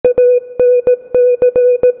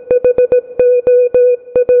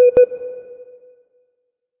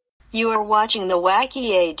You are watching the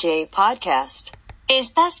Wacky A.J. podcast.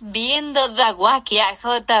 Estás viendo The Wacky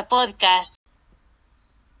A.J. podcast.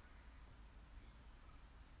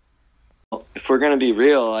 If we're gonna be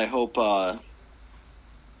real, I hope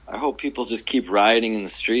people just keep rioting in the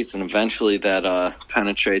streets, and eventually that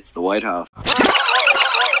penetrates the White House.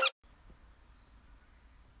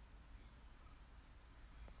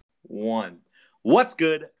 One. What's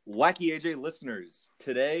good, Wacky A.J. listeners?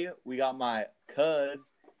 Today we got my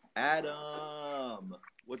cuz Adam.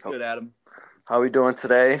 What's good, Adam? How are we doing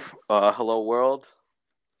today? Hello, world.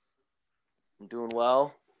 I'm doing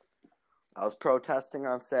well. I was protesting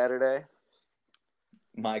on Saturday.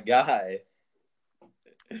 My guy.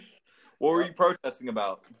 What were you protesting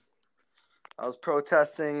about? I was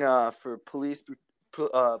protesting for police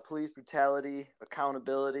brutality,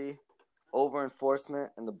 accountability,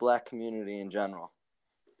 over-enforcement, and the black community in general.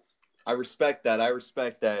 I respect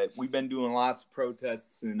that. We've been doing lots of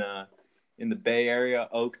protests in the Bay Area,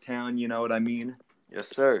 Oaktown, you know what I mean? Yes,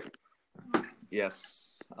 sir.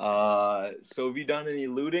 Yes. So have you done any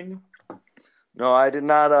looting? No, I did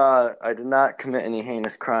not. I did not commit any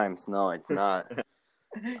heinous crimes. No, I did not.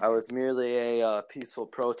 I was merely a peaceful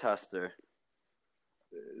protester.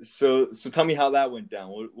 So tell me how that went down.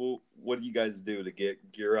 What do you guys do to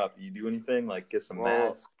gear up? Do you do anything like get some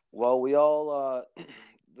masks? Well, we all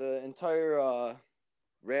the entire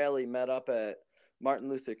rally met up at Martin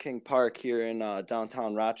Luther King Park here in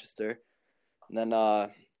downtown Rochester, and then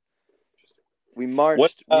we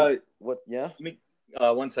marched. Yeah.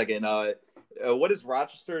 One second. What is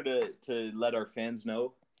Rochester to let our fans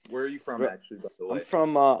know? Where are you from, actually, by the way?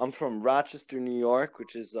 I'm from Rochester, New York,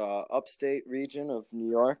 which is upstate region of New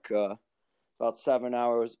York, about 7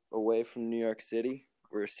 hours away from New York City.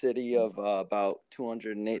 We're a city of about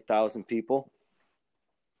 208,000 people.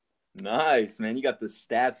 Nice, man. You got the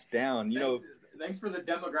stats down. Thanks for the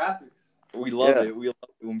demographics. We love it. We love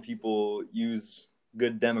it when people use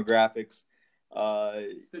good demographics.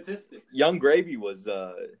 Statistics. Young Gravy was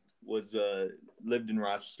lived in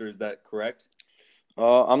Rochester. Is that correct?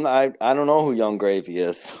 I don't know who Young Gravy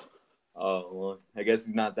is. Oh, well, I guess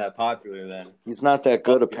he's not that popular then. He's not that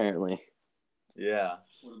good, apparently. Yeah.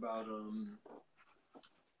 What about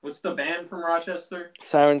what's the band from Rochester?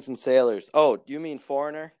 Sirens and Sailors. Oh, do you mean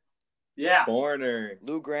Foreigner? Yeah. Foreigner.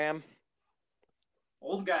 Lou Gramm.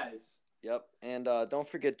 Old guys. Yep, and don't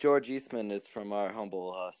forget George Eastman is from our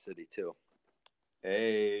humble city too.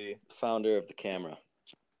 Hey. Founder of the camera.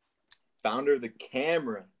 Founder of the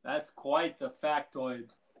camera. That's quite the factoid.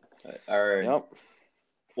 All right. Yep.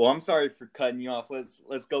 Well, I'm sorry for cutting you off.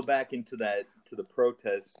 Let's go back into the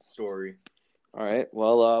protest story. All right.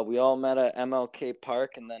 Well, we all met at MLK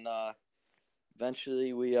Park, and then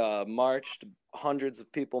eventually we marched. Hundreds of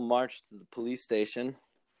people marched to the police station.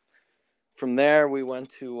 From there, we went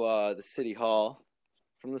to the city hall.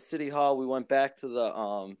 From the city hall, we went back to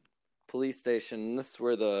the police station, and this is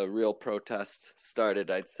where the real protest started,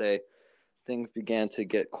 I'd say. Things began to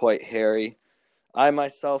get quite hairy. I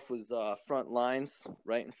myself was front lines,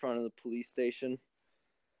 right in front of the police station,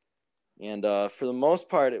 and for the most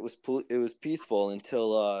part, it was peaceful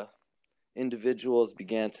until individuals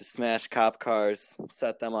began to smash cop cars,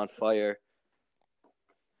 set them on fire,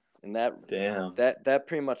 and that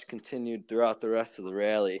pretty much continued throughout the rest of the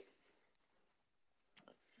rally.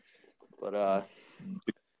 But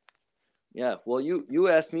yeah, well, you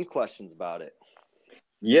asked me questions about it.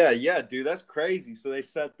 Yeah, dude, that's crazy. So they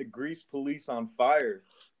set the Grease police on fire.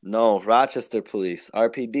 No, Rochester police,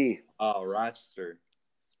 RPD. Oh, Rochester.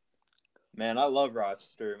 Man, I love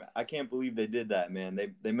Rochester. I can't believe they did that, man.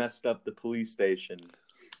 They messed up the police station.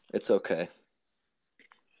 It's okay.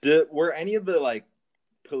 Were any of the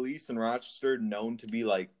police in Rochester known to be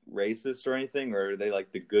racist or anything, or are they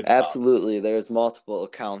the good cops? Absolutely. There's multiple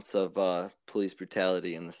accounts of police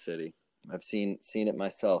brutality in the city. I've seen it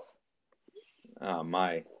myself. Oh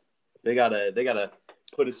my! They gotta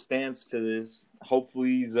put a stance to this.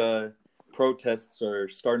 Hopefully, these protests are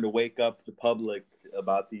starting to wake up the public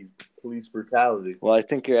about these police brutality. Well, I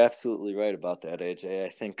think you're absolutely right about that, AJ. I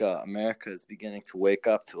think America is beginning to wake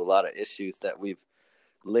up to a lot of issues that we've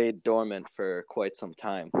laid dormant for quite some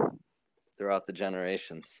time throughout the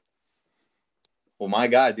generations. Well, my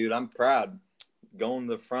God, dude, I'm proud. Going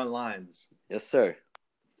to the front lines. Yes, sir.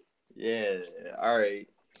 Yeah. All right.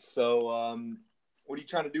 So, what are you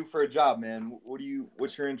trying to do for a job, man?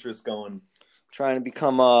 What's your interest going? Trying to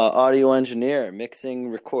become a audio engineer, mixing,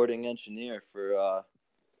 recording engineer for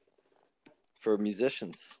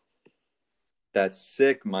musicians. That's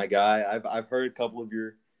sick, my guy. I've heard a couple of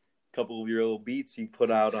your little beats you put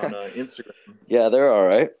out on Instagram. Yeah, they're all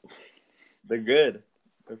right. They're good.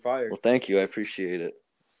 They're fire. Well, thank you. I appreciate it.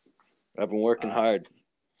 I've been working hard.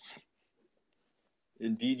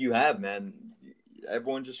 Indeed, you have, man.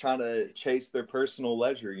 Everyone's just trying to chase their personal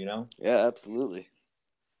leisure, you know? Yeah, absolutely.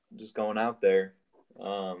 Just going out there.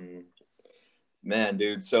 Man,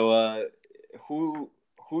 dude. So, who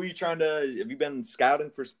are you trying to? Have you been scouting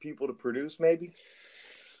for people to produce? Maybe.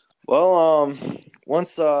 Well,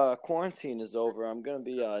 once quarantine is over, I'm gonna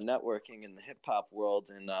be networking in the hip hop world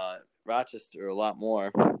in Rochester a lot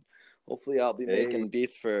more. Hopefully, I'll be making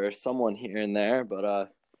beats for someone here and there,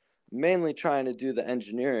 but mainly trying to do the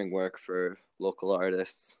engineering work for local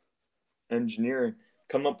artists. Engineering,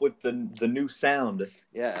 come up with the new sound.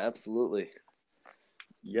 Yeah, absolutely.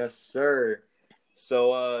 Yes, sir.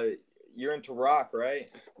 So, you're into rock,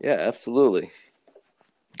 right? Yeah, absolutely.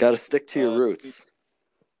 Got to stick to your roots.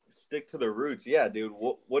 Stick to the roots. Yeah, dude.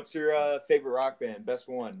 What's your favorite rock band? Best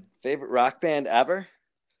one. Favorite rock band ever?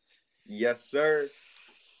 Yes, sir.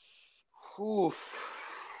 Oof.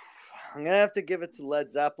 I'm going to have to give it to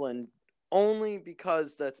Led Zeppelin only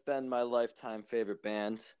because that's been my lifetime favorite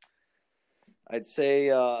band. I'd say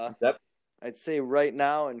right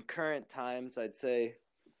now in current times, I'm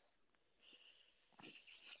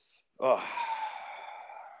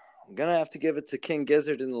gonna have to give it to King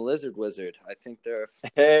Gizzard and the Lizard Wizard. I think they're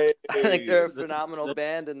a phenomenal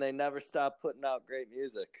band, and they never stop putting out great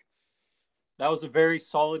music. That was a very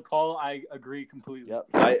solid call. I agree completely. Yep.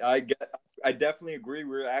 I definitely agree.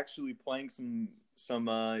 We were actually playing some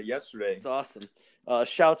yesterday. It's awesome.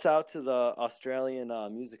 Shouts out to the Australian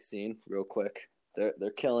music scene, real quick.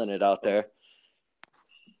 They're killing it out there.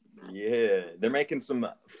 Yeah, they're making some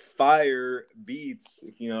fire beats,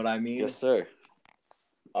 if you know what I mean. Yes, sir.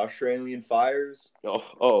 Australian fires.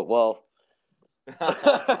 Oh well.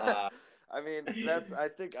 I mean,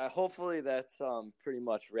 hopefully that's pretty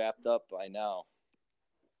much wrapped up by now.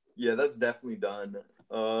 Yeah, that's definitely done.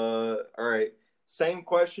 All right. Same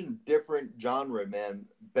question, different genre, man.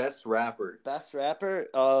 Best rapper. Best rapper?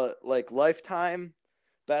 Like lifetime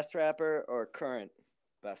best rapper or current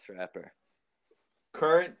best rapper?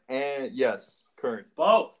 Current and yes, current.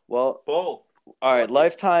 Both. Well, both. All right,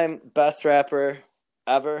 lifetime best rapper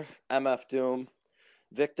ever, MF Doom,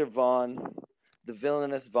 Victor Vaughn, the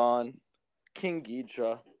villainous Vaughn, King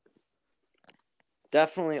Ghidra.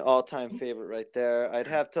 Definitely all-time favorite right there. I'd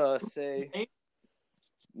have to say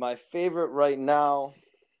my favorite right now.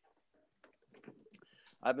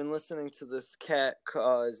 I've been listening to this cat.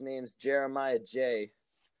 His name's Jeremiah J.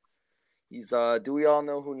 He's do we all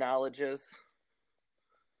know who Knowledge is?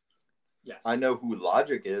 Yes. I know who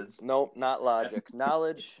Logic is. Nope, not Logic.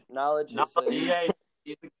 Knowledge is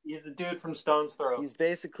he's a dude from Stone's Throw. He's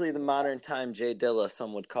basically the modern time Jay Dilla,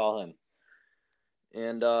 some would call him.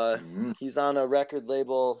 And he's on a record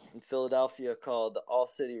label in Philadelphia called All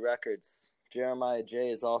City Records. Jeremiah J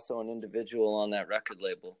is also an individual on that record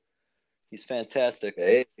label. He's fantastic.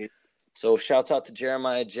 Hey. So shouts out to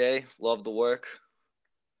Jeremiah J. Love the work.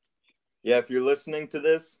 Yeah, if you're listening to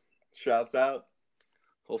this, shouts out.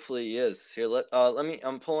 Hopefully he is. Here,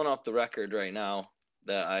 I'm pulling up the record right now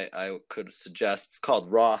that I could suggest. It's called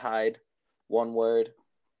Rawhide, one word.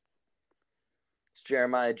 It's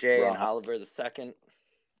Jeremiah J. and Oliver II.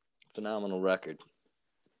 Phenomenal record.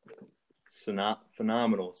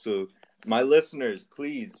 Phenomenal. So my listeners,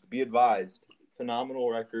 please be advised. Phenomenal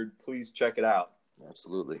record. Please check it out.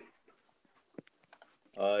 Absolutely.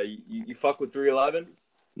 You fuck with 311?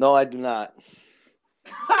 No, I do not.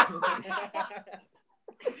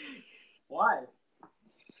 Why?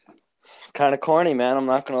 It's kind of corny, man. I'm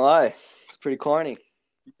not going to lie. It's pretty corny.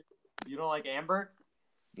 You don't like Amber?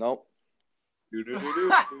 Nope.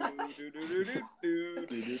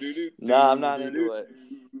 Nah, I'm not into it.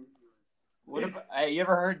 You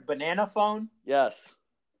ever heard Banana Phone? Yes.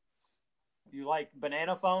 You like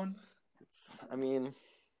Banana Phone?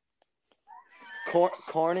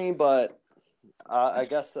 Corny, but I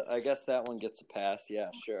guess that one gets a pass.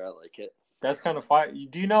 Yeah, sure, I like it. That's kind of fire.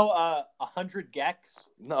 Do you know 100 Gex?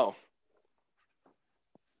 No.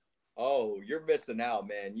 Oh, you're missing out,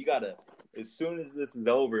 man. You gotta, as soon as this is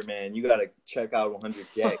over, man, you gotta check out 100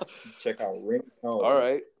 Gex. Check out Ringtone. All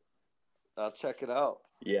right, I'll check it out.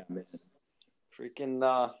 Yeah, man. Freaking.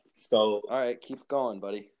 So. All right, keep going,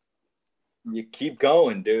 buddy. You keep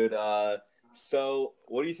going, dude. So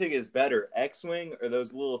what do you think is better, X-Wing or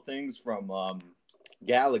those little things from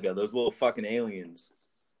Galaga? Those little fucking aliens.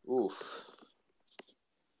 Oof.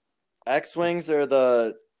 X-Wings are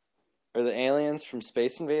the aliens from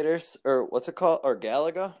Space Invaders, or what's it called, or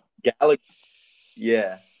Galaga? Galaga.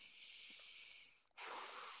 Yeah.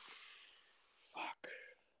 Fuck.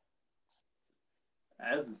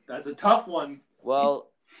 That's a tough one. Well,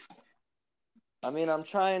 I mean, I'm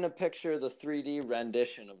trying to picture the 3D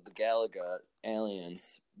rendition of the Galaga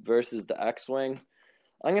aliens versus the X-Wing.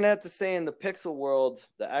 I'm going to have to say in the pixel world,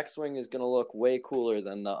 the X-Wing is going to look way cooler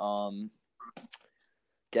than the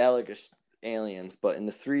Galaga aliens, but in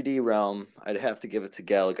the 3D realm, I'd have to give it to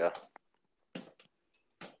Galaga.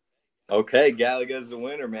 Okay, Galaga's the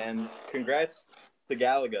winner, man. Congrats to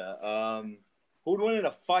Galaga. Who would win in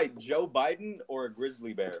a fight, Joe Biden or a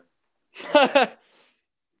grizzly bear?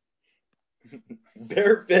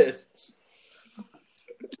 Bare fists.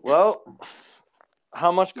 Well,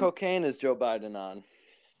 how much cocaine is Joe Biden on?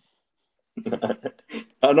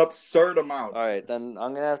 An absurd amount. All right, then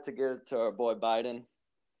I'm going to have to give it to our boy Biden.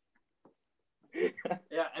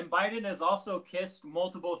 Yeah, and Biden has also kissed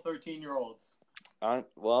multiple 13-year-olds.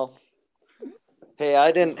 Well,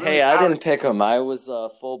 I didn't pick him. I was a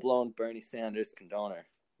full-blown Bernie Sanders condoner.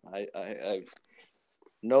 I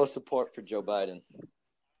no support for Joe Biden.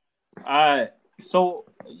 So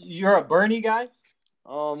you're a Bernie guy?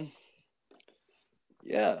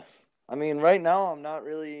 Yeah. I mean, right now I'm not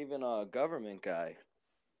really even a government guy.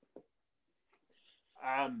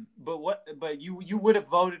 But you would have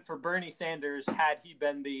voted for Bernie Sanders had he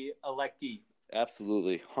been the electee.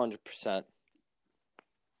 Absolutely, 100%.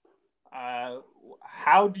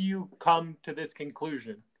 How do you come to this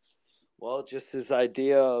conclusion? Well, just his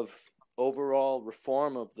idea of overall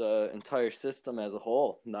reform of the entire system as a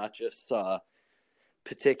whole, not just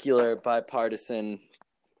particular bipartisan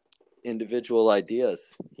individual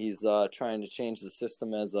ideas. He's trying to change the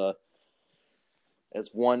system as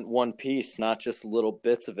one piece, not just little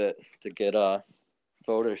bits of it to get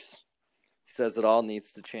voters. He says it all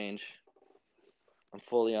needs to change. I'm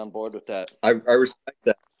fully on board with that. I respect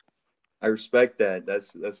that. I respect that.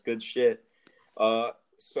 That's good shit.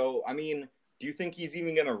 So I mean, do you think he's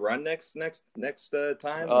even gonna run next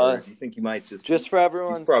time, or do you think he might just for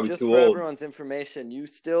everyone's everyone's information? You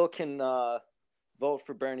still can vote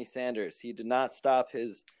for Bernie Sanders. He did not stop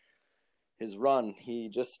his run. He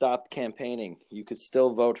just stopped campaigning. You could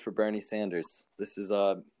still vote for Bernie Sanders. This is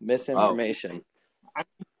misinformation.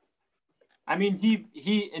 I mean,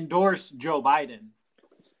 he endorsed Joe Biden.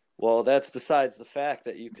 Well, that's besides the fact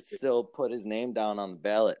that you could still put his name down on the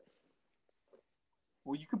ballot.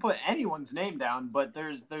 Well, you could put anyone's name down, but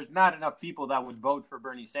there's not enough people that would vote for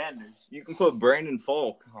Bernie Sanders. You can put Brandon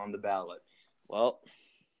Falk on the ballot. Well,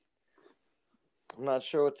 I'm not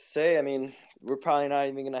sure what to say. I mean, we're probably not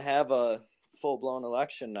even going to have a full-blown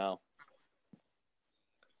election now.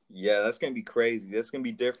 Yeah, that's going to be crazy. That's going to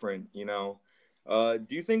be different, you know. Do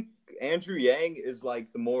you think Andrew Yang is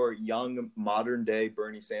like the more young, modern-day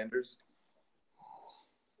Bernie Sanders?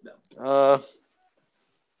 No.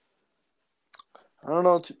 I don't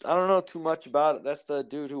know too much about it. That's the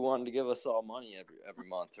dude who wanted to give us all money every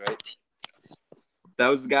month, right? That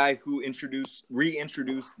was the guy who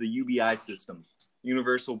reintroduced the UBI system,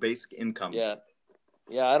 Universal Basic Income. Yeah,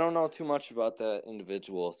 I don't know too much about that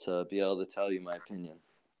individual to be able to tell you my opinion.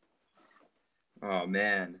 Oh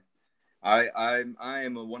man, I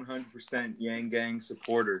am a 100% Yang Gang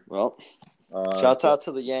supporter. Well, shouts out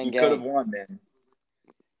to the Yang Gang. He could have won, man.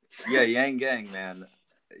 Yeah, Yang Gang, man.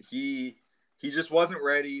 He just wasn't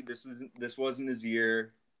ready. This wasn't his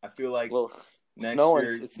year. I feel like it's no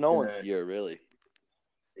one's year, really.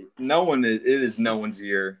 It is no one's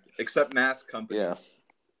year except mass companies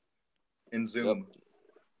and Zoom.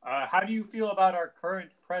 Yep. How do you feel about our current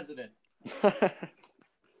president?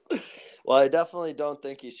 Well, I definitely don't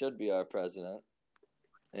think he should be our president.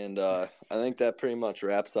 And I think that pretty much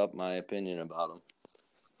wraps up my opinion about him.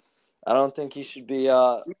 I don't think he should be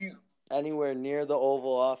anywhere near the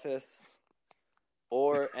Oval Office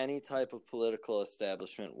or any type of political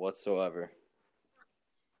establishment whatsoever.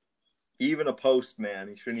 Even a postman.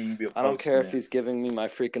 He shouldn't even be a postman. I don't care if he's giving me my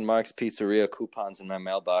freaking Mark's Pizzeria coupons in my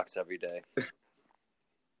mailbox every day.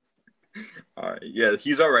 All right. Yeah,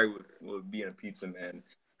 he's all right with being a pizza man.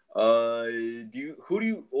 What do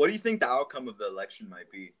you think the outcome of the election might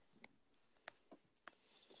be?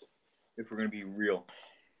 If we're going to be real.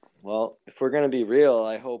 Well, if we're going to be real,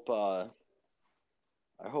 I hope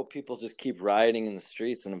people just keep rioting in the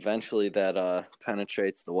streets and eventually that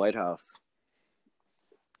penetrates the White House.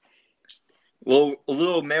 A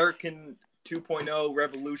little American 2.0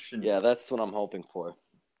 revolution. Yeah, that's what I'm hoping for.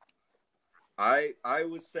 I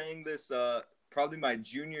was saying this probably my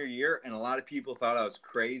junior year, and a lot of people thought I was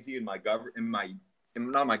crazy in my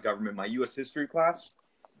U.S. history class.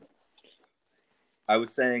 I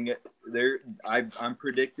was saying I'm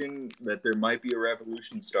predicting that there might be a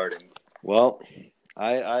revolution starting. Well,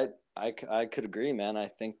 I could agree, man. I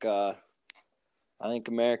think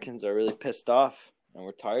Americans are really pissed off, and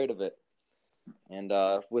we're tired of it. And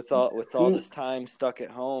with all this time stuck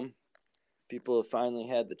at home, people have finally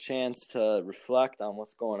had the chance to reflect on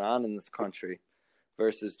what's going on in this country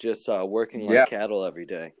versus just working like cattle every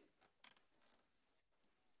day.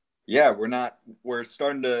 Yeah, we're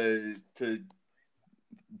starting to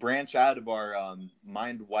branch out of our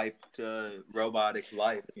mind wiped robotic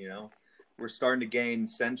life, you know. We're starting to gain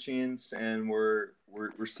sentience, and we're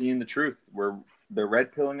seeing the truth. They're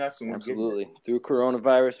red pilling us, and we're absolutely getting it. Through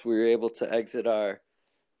coronavirus, we were able to exit our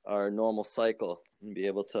normal cycle and be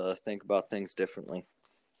able to think about things differently.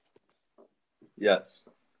 Yes,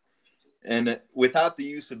 and without the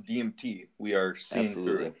use of DMT, we are seeing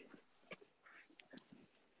through it.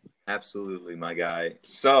 Absolutely, my guy.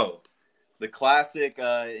 So, the classic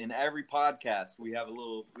in every podcast, we have a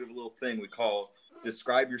little thing we call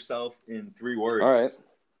describe yourself in 3 words. All right.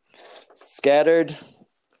 Scattered,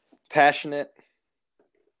 passionate,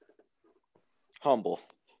 humble.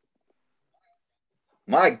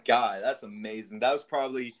 My God, that's amazing. That was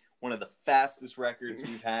probably one of the fastest records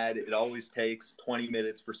we've had. It always takes 20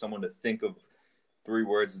 minutes for someone to think of 3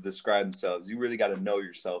 words to describe themselves. You really got to know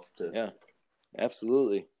yourself Yeah,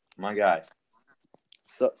 absolutely. My guy.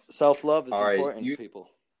 So self-love is important, people.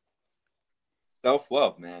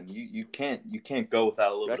 Self-love, man. You can't go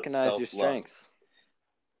without a little recognize bit of self-love. Your strengths.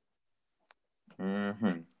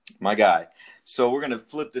 Mm-hmm. My guy. So we're going to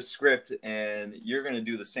flip the script, and you're going to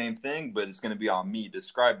do the same thing, but it's going to be on me.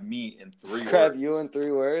 Describe me in 3 words. Describe you in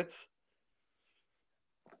 3 words?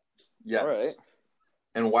 Yes. All right.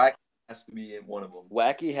 And Wacky has to be one of them.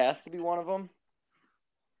 Wacky has to be one of them?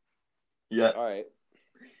 Yes. All right.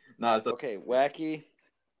 No, okay, Wacky.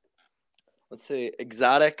 Let's say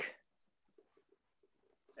exotic.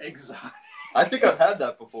 Exotic. I think I've had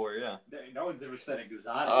that before, yeah. No one's ever said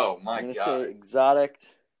exotic. Oh, my God. I'm going to say exotic.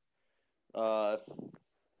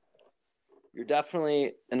 You're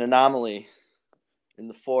definitely an anomaly in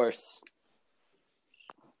the force.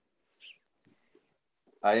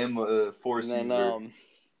 I am a force and then,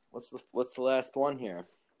 user. What's the last one here?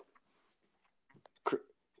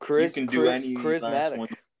 You can do any charismatic. One.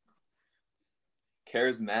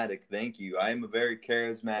 Charismatic, thank you. I am a very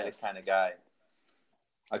charismatic kind of guy.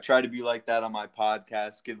 I try to be like that on my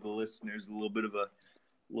podcast, give the listeners a little bit of a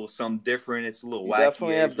little something different. It's a little wacky. You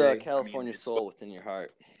definitely have the California soul within your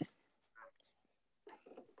heart.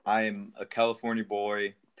 I am a California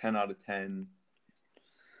boy, 10 out of 10.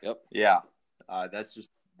 Yep. Yeah. That's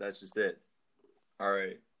just it. All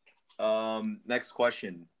right. Next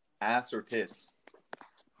question. Ass or tits?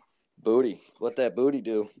 Booty. What that booty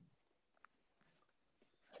do?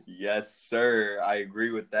 Yes, sir. I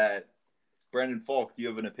agree with that. Brandon Falk, do you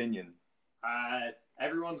have an opinion?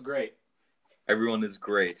 Everyone's great. Everyone is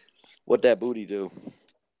great. What that booty do?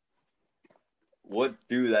 What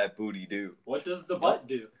do that booty do? What does the butt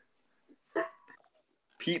do?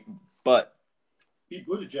 Pete Butt. Pete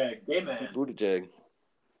Buttigieg. Gay man. Pete Buttigieg.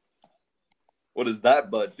 What does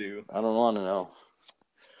that butt do? I don't want to know.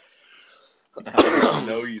 I don't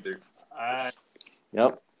know either.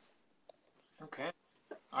 Yep. Okay.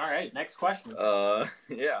 All right. Next question.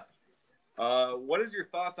 Yeah. What is your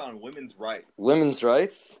thoughts on women's rights? Women's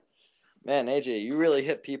rights? Man, AJ, you really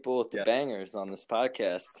hit people with the bangers on this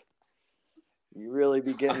podcast. You really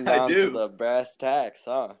be getting down to the brass tacks,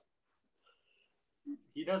 huh?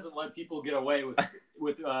 He doesn't let people get away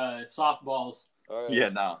with softballs. All right. Yeah,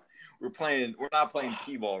 no. We're not playing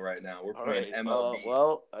T-ball right now. We're playing MLB.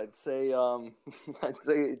 Well, I'd say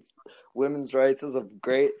it's women's rights is of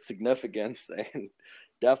great significance and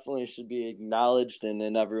definitely should be acknowledged and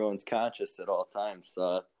in everyone's conscious at all times.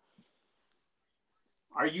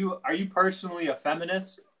 Are you personally a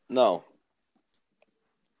feminist? No.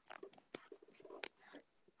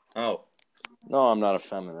 Oh. No, I'm not a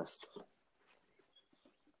feminist.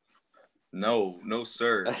 No,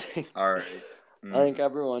 sir. All right. I think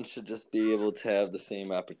everyone should just be able to have the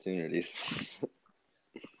same opportunities.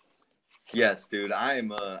 Yes, dude. I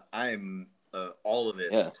am all of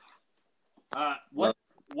it. Yeah.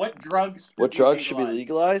 What drugs? What drugs should be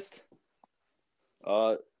legalized?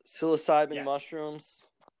 Psilocybin mushrooms,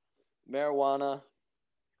 marijuana,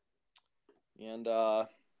 and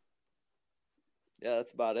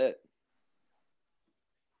that's about it.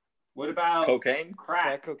 What about cocaine?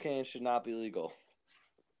 Crack cocaine should not be legal.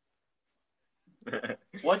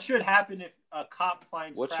 What should happen if a cop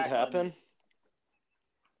finds what crack? Should happen?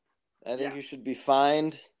 I think you should be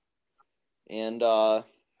fined, and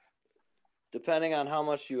depending on how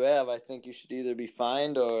much you have, I think you should either be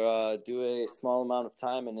fined or do a small amount of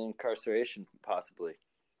time in incarceration, possibly.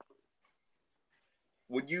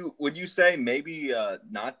 Would you say maybe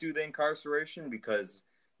not do the incarceration because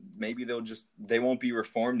maybe they won't be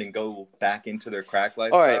reformed and go back into their crack All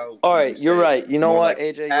lifestyle. right, you're right. You know more what,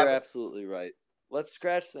 like AJ, have you're a- absolutely right. Let's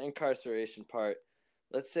scratch the incarceration part.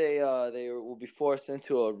 Let's say they will be forced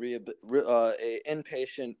into a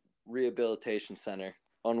inpatient rehabilitation center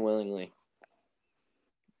unwillingly,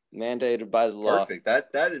 mandated by the law. Perfect.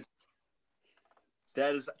 That is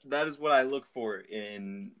what I look for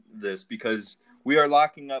in this, because we are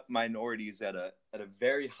locking up minorities at a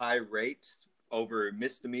very high rate over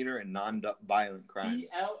misdemeanor and non-violent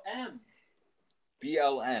crimes.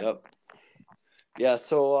 BLM. Yep. Yeah.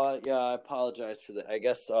 So I apologize for that. I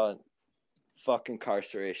guess fuck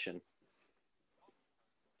incarceration.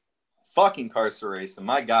 Fuck incarceration,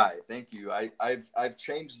 my guy. Thank you. I've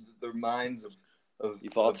changed the minds of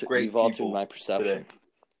You've of great altered people my perception.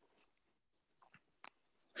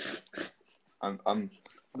 today. I'm.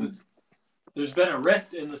 There's been a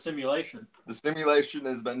rift in the simulation. The simulation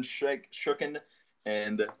has been shooken,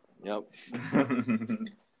 and Yep.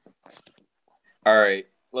 all right.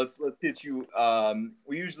 Let's hit you.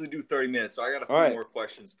 We usually do 30 minutes, so I got a few more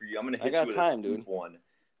questions for you. I'm gonna hit you with a deep one.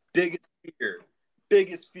 Biggest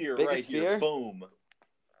fear right here. Boom.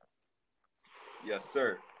 Yes,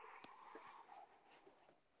 sir.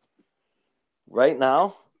 Right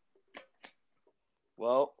now?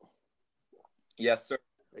 Well, yes, sir.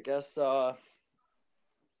 I guess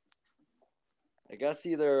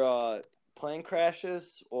either plane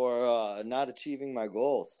crashes or not achieving my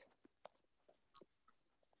goals.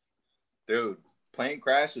 Dude, plane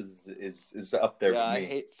crashes is up there with me. I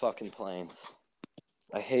hate fucking planes.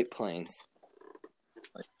 I hate planes.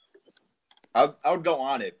 I would go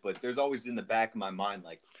on it, but there's always in the back of my mind,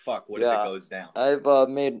 like, fuck, what if it goes down? I've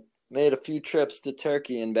made a few trips to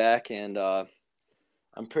Turkey and back, and I'm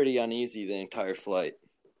pretty uneasy the entire flight.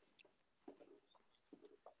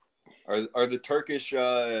 Are the Turkish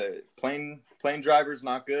plane drivers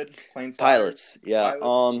not good? Plane pilots, yeah.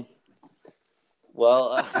 Pilots?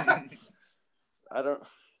 Well, I don't.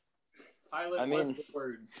 Pilot, I mean, what's the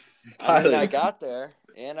word? I got there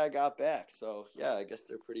and I got back, so yeah, I guess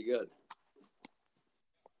they're pretty good.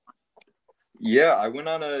 Yeah, I went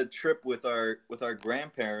on a trip with our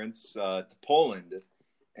grandparents to Poland,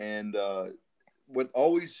 and what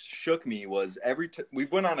always shook me was we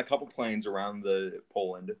went on a couple planes around the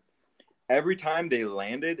Poland. Every time they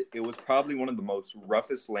landed, it was probably one of the most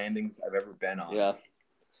roughest landings I've ever been on. Yeah,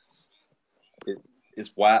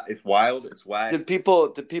 it's wild. It's wild. It's whack. Did people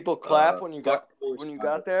clap when you got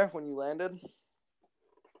there, when you landed?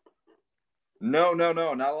 No, not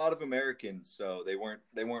a lot of Americans, so they weren't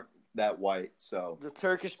that white. So the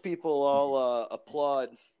Turkish people all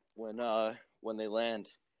applaud when they land.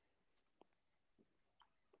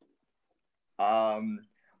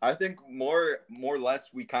 I think more or less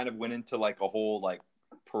we kind of went into like a whole like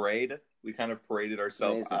parade. We kind of paraded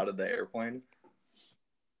ourselves out of the airplane.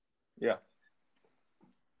 Yeah.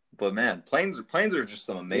 But man, planes are just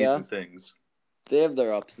some amazing things. They have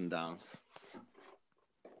their ups and downs.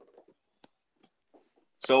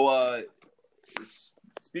 So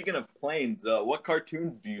speaking of planes, what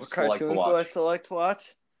cartoons do you select to watch? What cartoons do I select to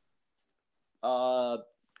watch?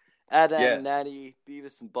 Ed and Nettie,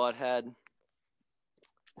 Beavis and Butthead.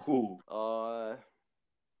 Ooh.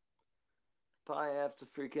 Probably have to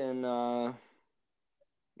freaking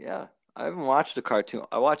I haven't watched a cartoon.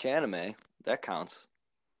 I watch anime. That counts.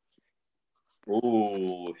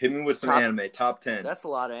 Ooh, hit me with some anime. Top 10. That's a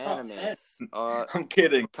lot of animes. I'm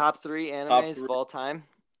kidding. Top 3 animes of all time.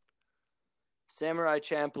 Samurai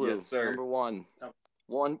Champloo, yes, sir. number 1.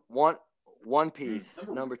 One Piece,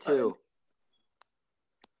 number 2.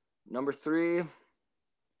 Number 3,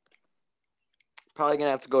 probably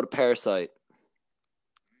gonna have to go to Parasite.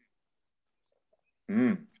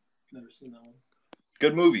 Never seen that one.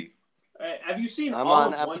 Good movie. Have you seen? I'm all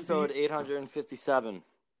on of episode One Piece? 857.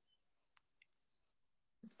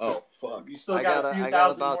 Oh fuck! You still got a few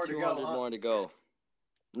thousand about more 200 to go, more to go.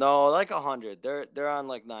 No, like 100. They're on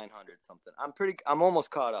like 900 something. I'm almost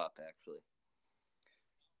caught up actually.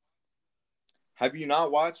 Have you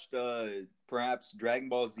not watched perhaps Dragon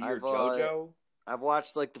Ball Z or JoJo? I've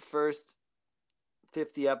watched like the first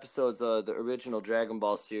 50 episodes of the original Dragon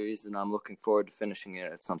Ball series, and I'm looking forward to finishing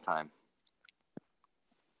it at some time.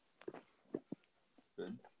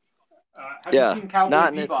 Good. Have you seen Cowboy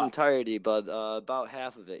not Bebop? in its entirety, but about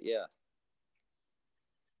half of it. Yeah.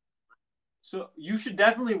 So you should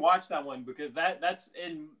definitely watch that one because that's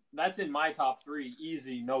in my top 3,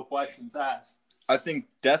 easy, no questions asked. I think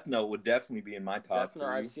Death Note would definitely be in my top 3.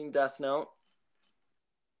 I've seen Death Note.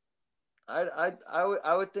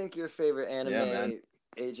 I would think your favorite anime,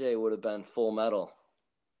 AJ, would have been Full Metal.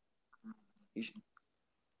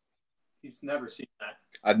 He's never seen that.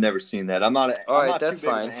 I've never seen that. I'm not. All I'm right, not that's too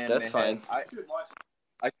big fine. of an anime That's fine. head. I should watch it.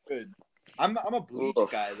 I could. I'm a Bleach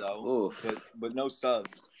Oof. guy though, Oof. but no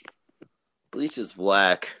subs. Bleach is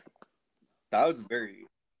whack. That was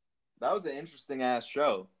an interesting ass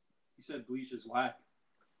show. You said Bleach is whack.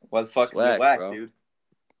 Why the fuck It's is it whack, whack, bro. dude?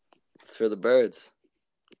 It's for the birds.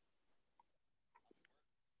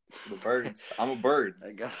 The birds. I'm a bird.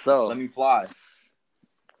 I guess so. Let me fly.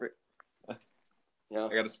 Yeah.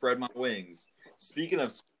 I got to spread my wings. Speaking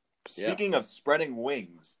of spreading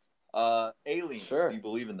wings, aliens. Sure. Do you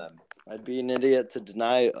believe in them? I'd be an idiot to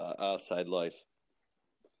deny outside life.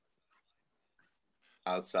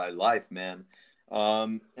 Outside life, man.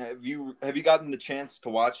 Have you gotten the chance to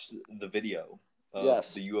watch the video of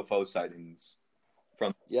Yes. the UFO sightings?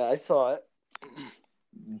 Yeah, I saw it.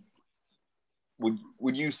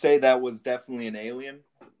 Would you say that was definitely an alien?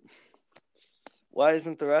 Why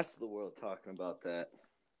isn't the rest of the world talking about that?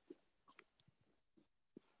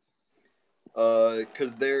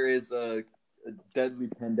 Because there is a deadly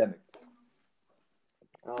pandemic.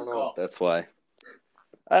 I don't know if that's why.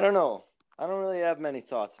 I don't know. I don't really have many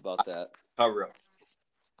thoughts about that. Cover up.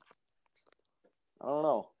 I don't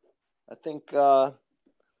know. I think,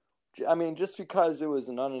 just because it was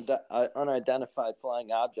an unidentified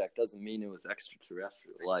flying object doesn't mean it was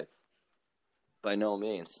extraterrestrial life. By no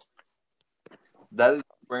means. That is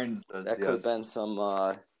Brandon. That could have been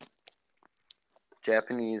some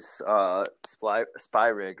Japanese spy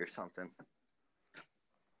rig or something.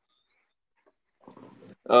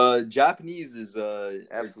 Japanese is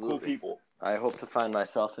Absolutely cool people. I hope to find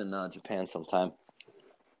myself in Japan sometime.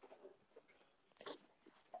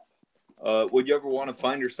 Would you ever want to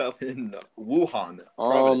find yourself in Wuhan?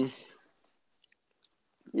 Providence?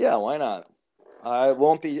 Yeah, why not? I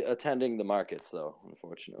won't be attending the markets though,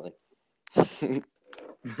 unfortunately.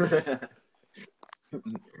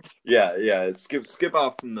 yeah. Skip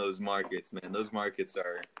off from those markets, man. Those markets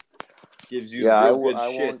gives you real good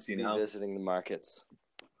I shits, won't you be know. visiting the markets.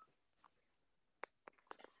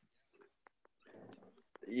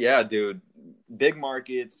 Yeah, dude. Big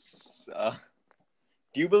markets.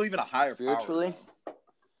 Do you believe in a higher Spiritually? power?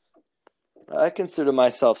 I consider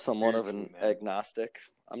myself somewhat of an Man. agnostic.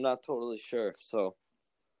 I'm not totally sure, so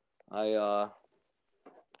I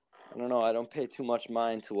don't know. I don't pay too much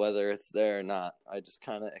mind to whether it's there or not. I just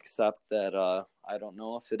kind of accept that I don't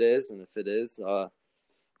know if it is, and if it is,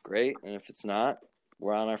 great, and if it's not,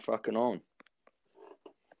 we're on our fucking own.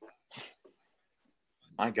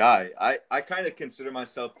 My guy, I kind of consider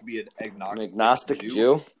myself to be an agnostic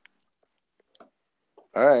Jew?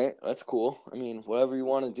 All right, that's cool. I mean, whatever you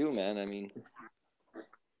want to do, man. I mean,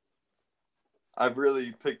 I've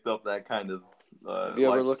really picked up that kind of have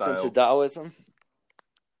you ever looked lifestyle. into Taoism?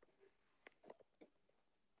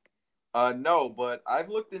 No, but I've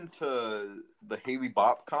looked into the Haley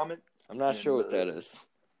Bop comet. I'm not sure what that is.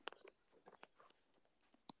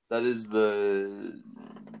 That is the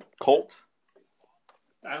cult.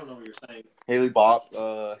 I don't know what you're saying. Haley Bop,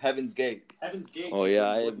 Heaven's Gate. Heaven's Gate. Oh yeah,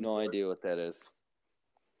 I have no idea what that is.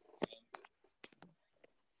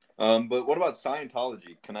 But what about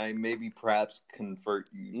Scientology? Can I maybe perhaps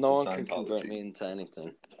convert you No to one Scientology? can convert me into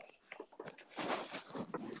anything.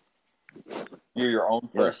 You're your own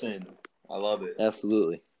Yes. person. I love it.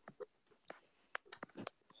 Absolutely.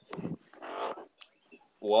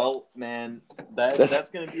 Well, man, that's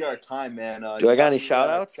going to be our time, man. Do I got any any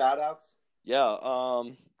shout-outs? Shout-outs? Yeah,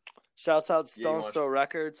 shouts out to Yeah, you Stone want- Throw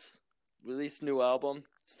Records. Released new album.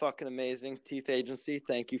 It's fucking amazing. Teeth Agency,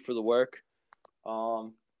 thank you for the work.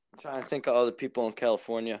 I'm trying to think of other people in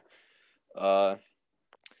California. I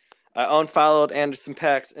unfollowed Anderson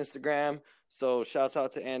Paak's Instagram, so shouts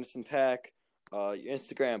out to Anderson Paak. Your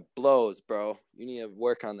Instagram blows, bro. You need to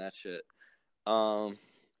work on that shit.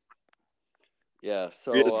 Yeah,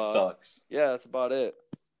 so Really sucks. yeah, that's about it.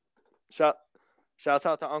 Shouts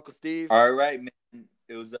out to Uncle Steve. All right, man.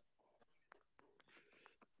 It was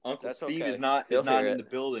Uncle That's Steve okay. is not He'll in hear the it.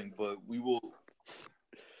 building, but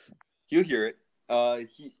he'll hear it. We're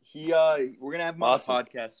gonna have him Awesome. on the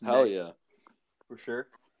podcast. Hell today, yeah. for sure.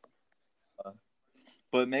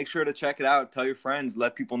 But make sure to check it out. Tell your friends.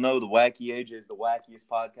 Let people know the Wacky A.J is the wackiest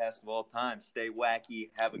podcast of all time. Stay wacky.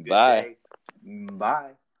 Have a good Bye. day.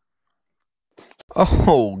 Bye.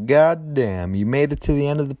 Oh, goddamn. You made it to the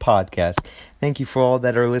end of the podcast. Thank you for all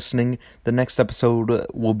that are listening. The next episode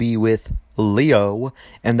will be with Leo,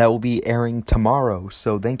 and that will be airing tomorrow.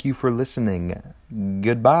 So thank you for listening.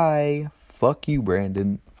 Goodbye. Fuck you,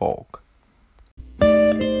 Brandon Falk.